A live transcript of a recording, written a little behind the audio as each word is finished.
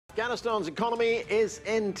Afghanistan's economy is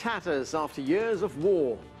in tatters after years of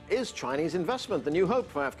war. Is Chinese investment the new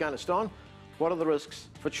hope for Afghanistan? What are the risks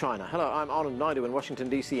for China? Hello, I'm Anand Naidu in Washington,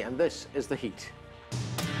 D.C., and this is The Heat.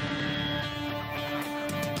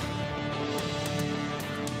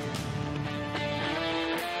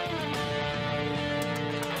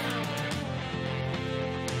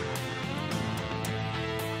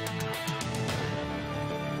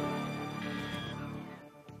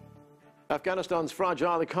 Afghanistan's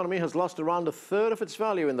fragile economy has lost around a third of its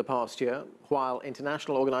value in the past year. While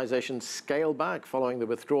international organizations scale back following the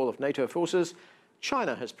withdrawal of NATO forces,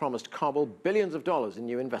 China has promised Kabul billions of dollars in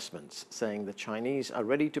new investments, saying the Chinese are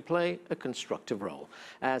ready to play a constructive role.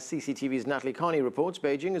 As CCTV's Natalie Carney reports,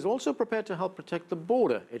 Beijing is also prepared to help protect the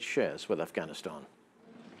border it shares with Afghanistan.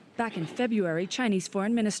 Back in February, Chinese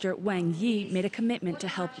Foreign Minister Wang Yi made a commitment to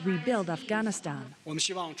help rebuild Afghanistan.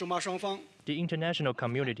 The international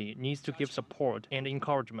community needs to give support and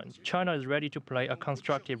encouragement. China is ready to play a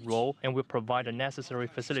constructive role and will provide the necessary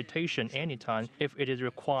facilitation anytime if it is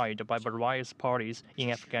required by various parties in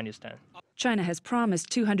Afghanistan. China has promised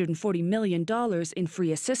 $240 million in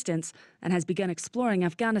free assistance and has begun exploring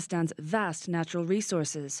Afghanistan's vast natural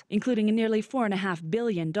resources, including a nearly $4.5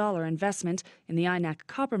 billion investment in the Ainak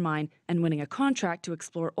copper mine and winning a contract to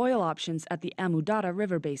explore oil options at the Amu Darya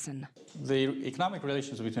River basin. The economic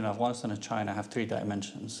relations between Afghanistan and China have three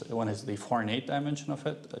dimensions. One is the foreign aid dimension of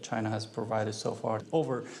it. China has provided so far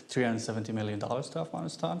over $370 million to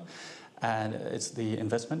Afghanistan. And it's the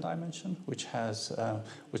investment dimension, which is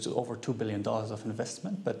over $2 billion of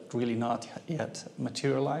investment, but really not yet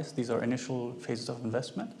materialized. These are initial phases of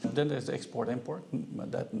investment. And then there's the export-import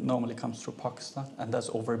that normally comes through Pakistan, and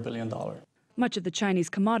that's over $1 billion. Much of the Chinese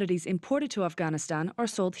commodities imported to Afghanistan are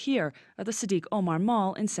sold here at the Sadiq Omar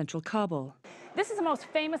Mall in central Kabul. This is the most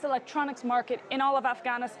famous electronics market in all of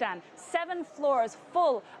Afghanistan. 7 floors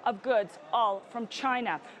full of goods, all from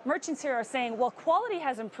China. Merchants here are saying while quality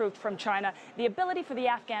has improved from China, the ability for the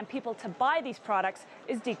Afghan people to buy these products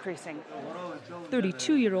is decreasing.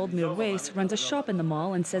 32-year-old Mirwais runs a shop in the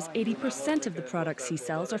mall and says 80% of the products he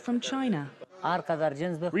sells are from China.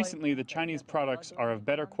 Recently, the Chinese products are of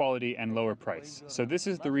better quality and lower price. So this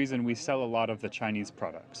is the reason we sell a lot of the Chinese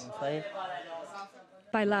products.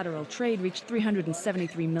 Bilateral trade reached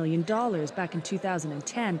 $373 million back in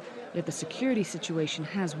 2010, yet the security situation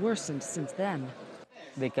has worsened since then.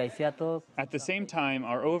 At the same time,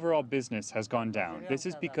 our overall business has gone down. This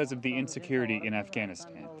is because of the insecurity in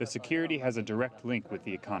Afghanistan. The security has a direct link with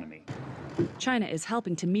the economy. China is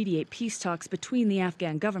helping to mediate peace talks between the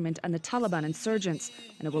Afghan government and the Taliban insurgents,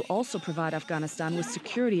 and it will also provide Afghanistan with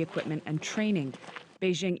security equipment and training.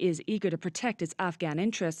 Beijing is eager to protect its Afghan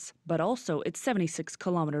interests, but also its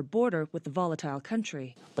 76-kilometer border with the volatile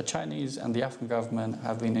country. But Chinese and the Afghan government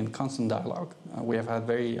have been in constant dialogue. We have had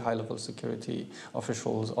very high-level security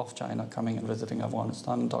officials of China coming and visiting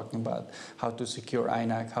Afghanistan and talking about how to secure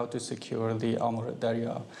Ainak, how to secure the Amu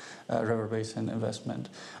Darya river basin investment,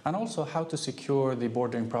 and also how to secure the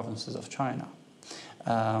bordering provinces of China,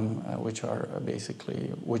 which are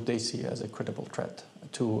basically what they see as a credible threat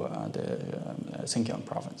to the Xinjiang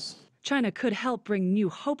province. China could help bring new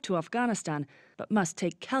hope to Afghanistan, but must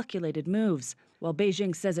take calculated moves. While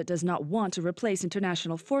Beijing says it does not want to replace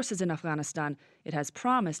international forces in Afghanistan, it has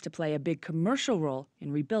promised to play a big commercial role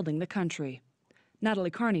in rebuilding the country. Natalie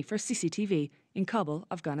Carney for CCTV in Kabul,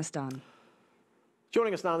 Afghanistan.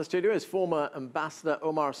 Joining us now in the studio is former Ambassador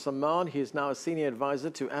Omar. He is now a senior advisor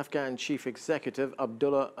to Afghan Chief Executive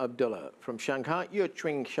Abdullah. From Shanghai,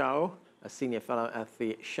 Yuqun Shao, a senior fellow at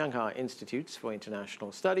the Shanghai Institutes for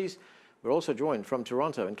International Studies. We're also joined from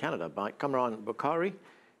Toronto in Canada by Kamran Bokhari.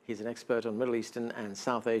 He's an expert on Middle Eastern and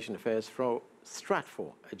South Asian affairs for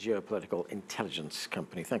Stratfor, a geopolitical intelligence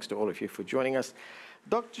company. Thanks to all of you for joining us.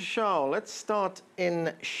 Dr. Shao, let's start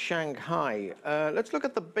in Shanghai. Let's look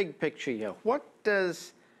at the big picture here. What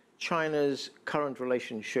does China's current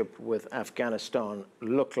relationship with Afghanistan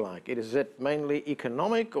look like? Is it mainly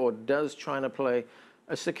economic, or does China play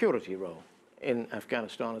a security role in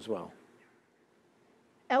Afghanistan as well?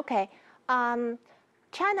 Okay.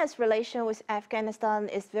 China's relation with Afghanistan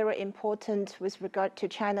is very important with regard to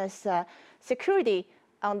China's security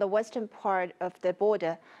on the western part of the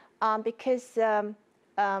border, because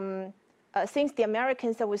since the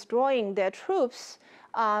Americans are withdrawing their troops,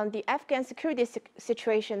 the Afghan security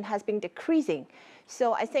situation has been decreasing.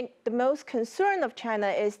 So I think the most concern of China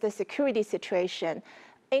is the security situation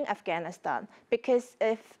in Afghanistan, because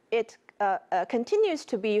if it continues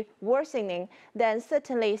to be worsening, then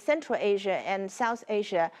certainly Central Asia and South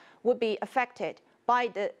Asia would be affected by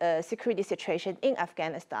the security situation in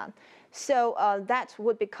Afghanistan. So that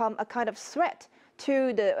would become a kind of threat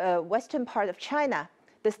to the western part of China,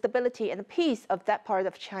 the stability and peace of that part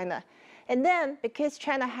of China. And then, because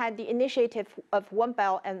China had the initiative of One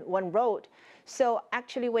Belt and One Road, so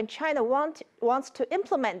actually when China wants to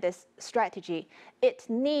implement this strategy, it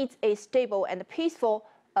needs a stable and peaceful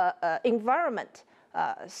environment.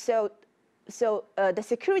 So the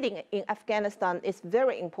security in Afghanistan is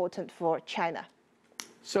very important for China.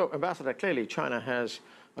 So, Ambassador, clearly China has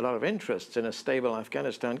a lot of interests in a stable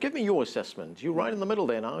Afghanistan. Give me your assessment. You're right in the middle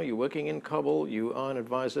there now. You're working in Kabul. You are an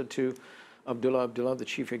advisor to Abdullah Abdullah, the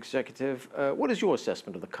chief executive. What is your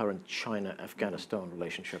assessment of the current China-Afghanistan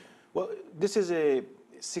relationship? Well, this is a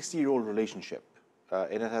 60-year-old relationship,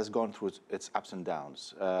 and it has gone through its ups and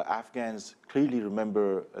downs. Afghans clearly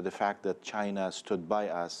remember the fact that China stood by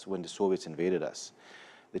us when the Soviets invaded us.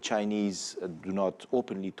 The Chinese do not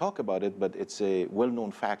openly talk about it, but it's a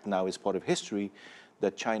well-known fact now as part of history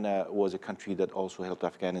that China was a country that also helped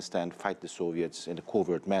Afghanistan fight the Soviets in a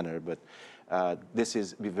covert manner, but this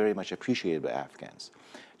is very much appreciated by Afghans.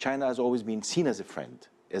 China has always been seen as a friend,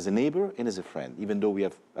 as a neighbor and as a friend. Even though we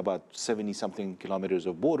have about 70-something kilometers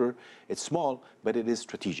of border, it's small, but it is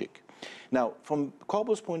strategic. Now, from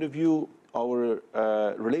Kabul's point of view, our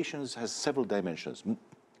relations has several dimensions.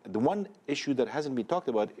 The one issue that hasn't been talked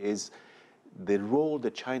about is the role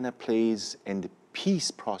that China plays in the peace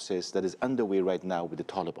process that is underway right now with the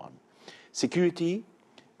Taliban. Security,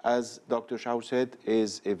 as Dr. Shao said,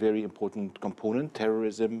 is a very important component.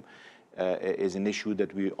 Terrorism is an issue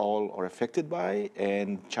that we all are affected by,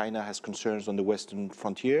 and China has concerns on the western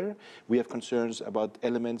frontier. We have concerns about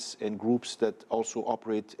elements and groups that also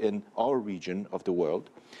operate in our region of the world.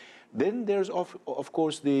 Then there's, of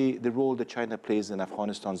course, the role that China plays in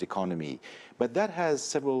Afghanistan's economy. But that has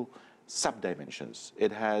several sub-dimensions.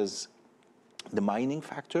 It has the mining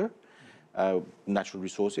factor, natural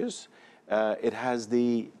resources. It has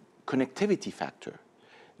the connectivity factor,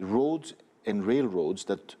 roads and railroads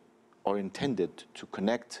that are intended to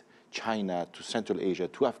connect China to Central Asia,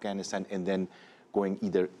 to Afghanistan, and then going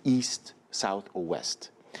either east, south, or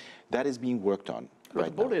west. That is being worked on. But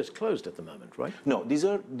the border is closed at the moment, right? No, these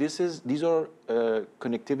are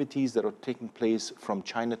connectivities that are taking place from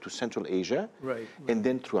China to Central Asia, right, and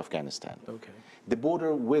then through Afghanistan. Okay. The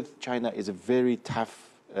border with China is a very tough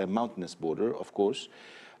mountainous border, of course.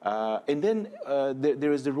 And then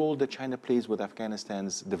there is the role that China plays with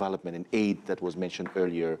Afghanistan's development and aid that was mentioned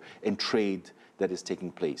earlier, and trade that is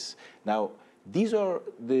taking place. Now, these are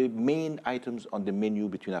the main items on the menu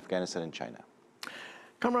between Afghanistan and China.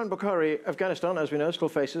 Kamran Bokhari, Afghanistan, as we know, still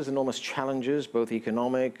faces enormous challenges, both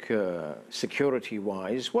economic,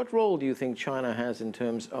 security-wise. What role do you think China has in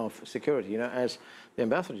terms of security? You know, as the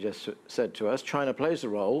ambassador just said to us, China plays a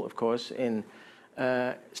role, of course, in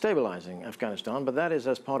stabilizing Afghanistan, but that is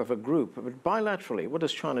as part of a group. But bilaterally, what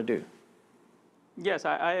does China do? Yes,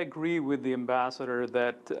 I agree with the ambassador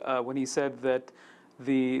that when he said that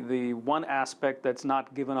the one aspect that's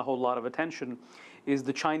not given a whole lot of attention is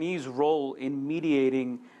the Chinese role in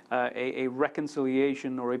mediating a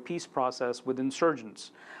reconciliation or a peace process with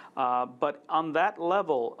insurgents. But on that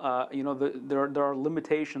level, you know, there are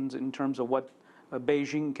limitations in terms of what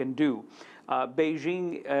Beijing can do.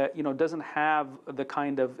 Beijing, you know, doesn't have the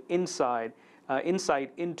kind of insight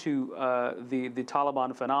into the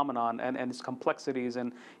Taliban phenomenon and its complexities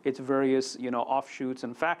and its various, you know, offshoots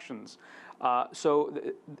and factions. So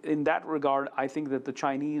in that regard, I think that the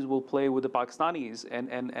Chinese will play with the Pakistanis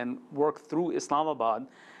and work through Islamabad,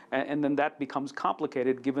 and then that becomes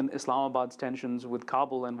complicated given Islamabad's tensions with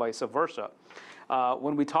Kabul and vice versa.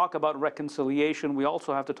 When we talk about reconciliation, we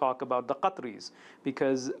also have to talk about the Qataris,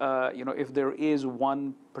 because you know, if there is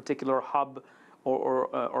one particular hub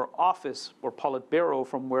or office or Politburo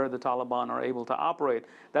from where the Taliban are able to operate,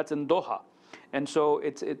 that's in Doha. And so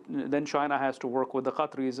then China has to work with the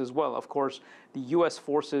Qataris as well. Of course, the U.S.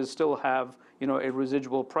 forces still have, you know, a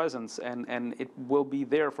residual presence, and it will be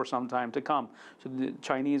there for some time to come. So the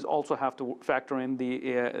Chinese also have to factor in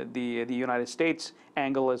the United States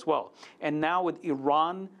angle as well. And now with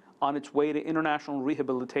Iran on its way to international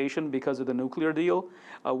rehabilitation because of the nuclear deal,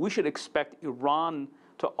 we should expect Iran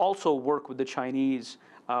to also work with the Chinese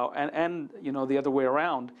and you know, the other way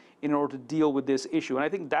around in order to deal with this issue. And I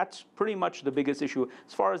think that's pretty much the biggest issue.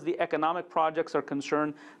 As far as the economic projects are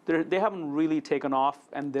concerned, they haven't really taken off,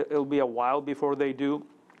 and it'll be a while before they do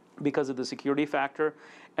because of the security factor.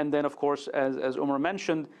 And then, of course, as Omar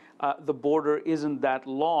mentioned, the border isn't that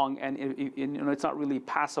long, and you know, it's not really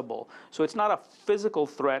passable. So it's not a physical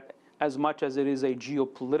threat as much as it is a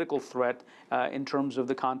geopolitical threat in terms of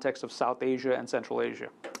the context of South Asia and Central Asia.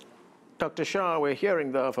 Dr. Shah, we're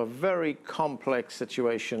hearing, though, of a very complex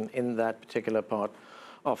situation in that particular part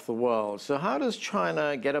of the world. So how does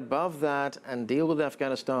China get above that and deal with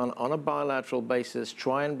Afghanistan on a bilateral basis,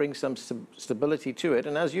 try and bring some stability to it?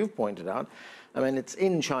 And as you've pointed out, I mean, it's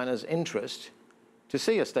in China's interest to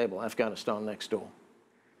see a stable Afghanistan next door.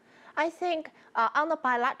 I think on the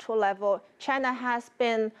bilateral level, China has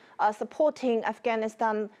been supporting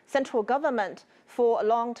Afghanistan central government for a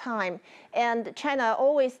long time. And China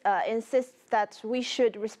always insists that we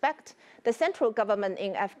should respect the central government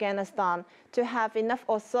in Afghanistan to have enough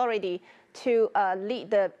authority to lead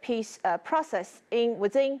the peace process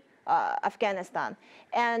within Afghanistan.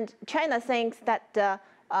 And China thinks that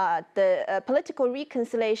the political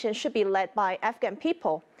reconciliation should be led by Afghan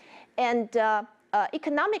people. And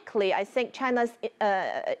economically, I think China's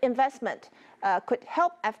investment could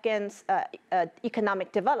help Afghans'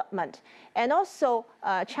 economic development. And also,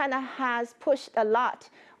 China has pushed a lot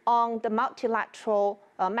on the multilateral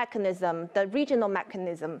mechanism, the regional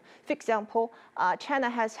mechanism. For example, China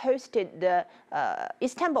has hosted the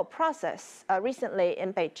Istanbul process recently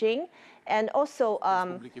in Beijing, and also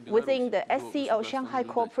within the SCO, Shanghai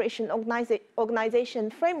Cooperation Organization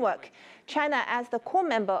framework, China, as the core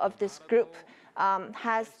member of this group,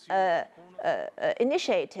 has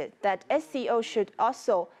initiated that SCO should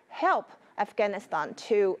also help Afghanistan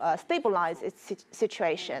to stabilize its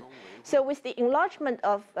situation. So with the enlargement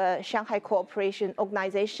of Shanghai Cooperation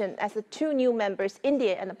Organization as the two new members,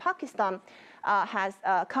 India and Pakistan, has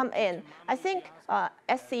come in, I think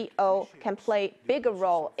SCO can play a bigger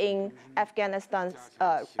role in Afghanistan's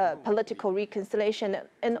political reconciliation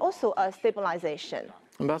and also stabilization.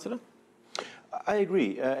 Ambassador? I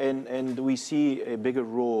agree, and we see a bigger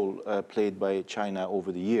role played by China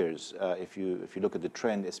over the years. If you look at the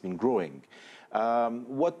trend, it's been growing.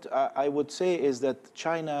 What I would say is that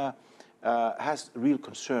China has real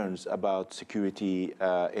concerns about security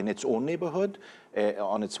in its own neighborhood,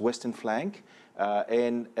 on its western flank,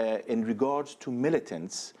 and in regards to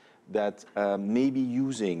militants that may be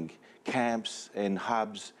using camps and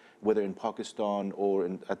hubs, whether in Pakistan or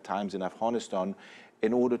at times in Afghanistan,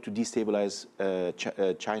 in order to destabilize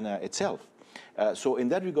China itself. So in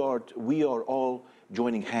that regard, we are all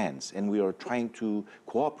joining hands and we are trying to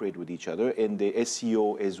cooperate with each other, and the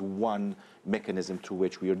SCO is one mechanism through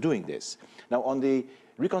which we are doing this. Now on the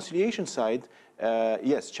reconciliation side,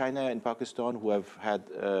 yes, China and Pakistan, who have had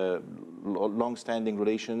long-standing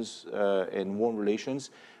relations and warm relations,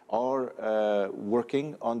 are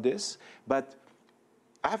working on this, but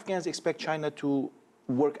Afghans expect China to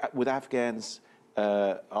work with Afghans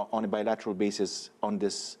on a bilateral basis on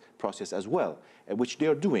this process as well, which they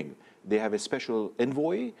are doing. They have a special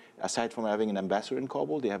envoy, aside from having an ambassador in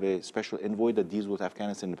Kabul, they have a special envoy that deals with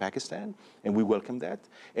Afghanistan and Pakistan, and we welcome that.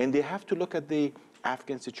 And they have to look at the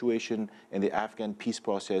Afghan situation and the Afghan peace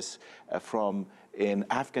process from an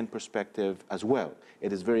Afghan perspective as well.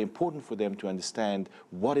 It is very important for them to understand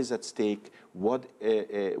what is at stake, what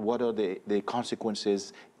are the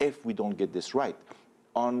consequences if we don't get this right.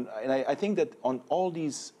 And I think that on all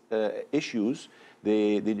these issues,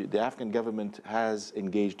 the Afghan government has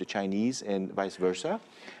engaged the Chinese and vice versa.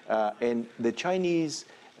 And the Chinese,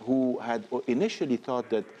 who had initially thought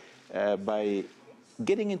that by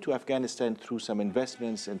getting into Afghanistan through some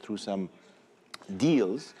investments and through some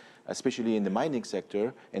deals, especially in the mining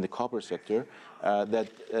sector and the copper sector, that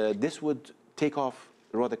this would take off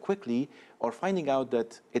rather quickly, are finding out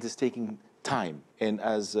that it is taking time. And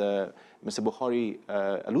as Mr. Bokhari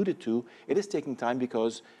alluded to, it is taking time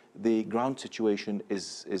because the ground situation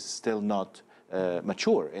is still not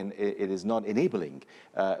mature, and it is not enabling.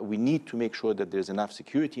 We need to make sure that there's enough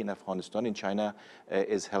security in Afghanistan, and China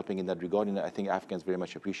is helping in that regard, and I think Afghans very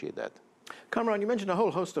much appreciate that. Kamran, you mentioned a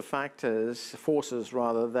whole host of forces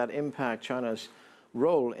rather, that impact China's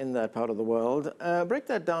role in that part of the world. Break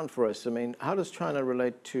that down for us. I mean, how does China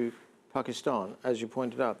relate to Pakistan, as you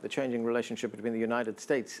pointed out, the changing relationship between the United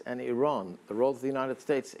States and Iran, the role of the United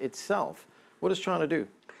States itself? What does China do?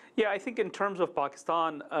 Yeah, I think in terms of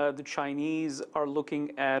Pakistan, the Chinese are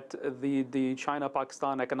looking at the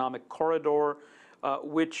China-Pakistan economic corridor,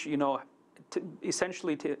 which,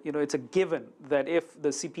 essentially, it's a given that if the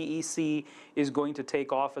CPEC is going to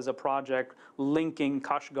take off as a project linking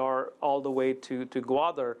Kashgar all the way to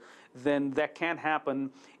Gwadar, then that can't happen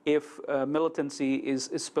if militancy is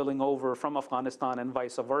spilling over from Afghanistan and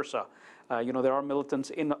vice versa. There are militants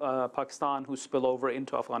in Pakistan who spill over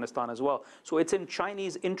into Afghanistan as well. So it's in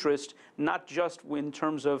Chinese interest, not just in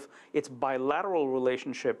terms of its bilateral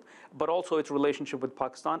relationship, but also its relationship with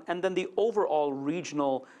Pakistan, and then the overall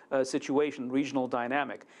regional situation, regional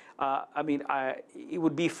dynamic. It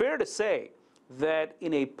would be fair to say that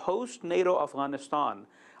in a post-NATO Afghanistan,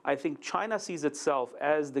 I think China sees itself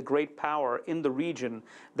as the great power in the region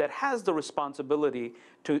that has the responsibility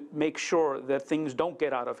to make sure that things don't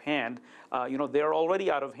get out of hand. They're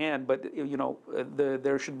already out of hand, but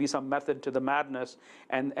there should be some method to the madness,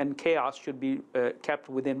 and chaos should be kept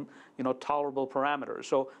within tolerable parameters.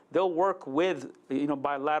 So they'll work with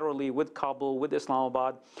bilaterally with Kabul, with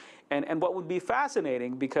Islamabad. And what would be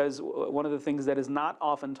fascinating, because one of the things that is not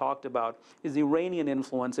often talked about is the Iranian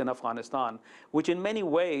influence in Afghanistan, which in many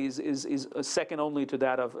ways is second only to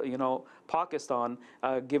that of Pakistan,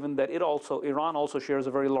 given that Iran also shares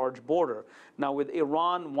a very large border. Now, with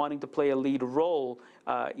Iran wanting to play a lead role,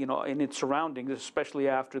 in its surroundings, especially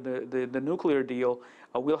after the nuclear deal,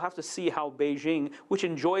 we'll have to see how Beijing, which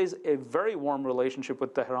enjoys a very warm relationship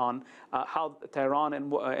with Tehran, how Tehran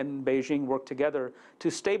and Beijing work together to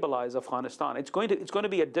stabilize Afghanistan. It's going to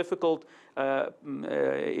be a difficult,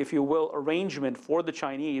 if you will, arrangement for the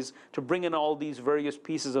Chinese to bring in all these various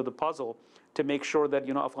pieces of the puzzle to make sure that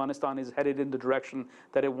Afghanistan is headed in the direction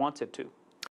that it wants it to.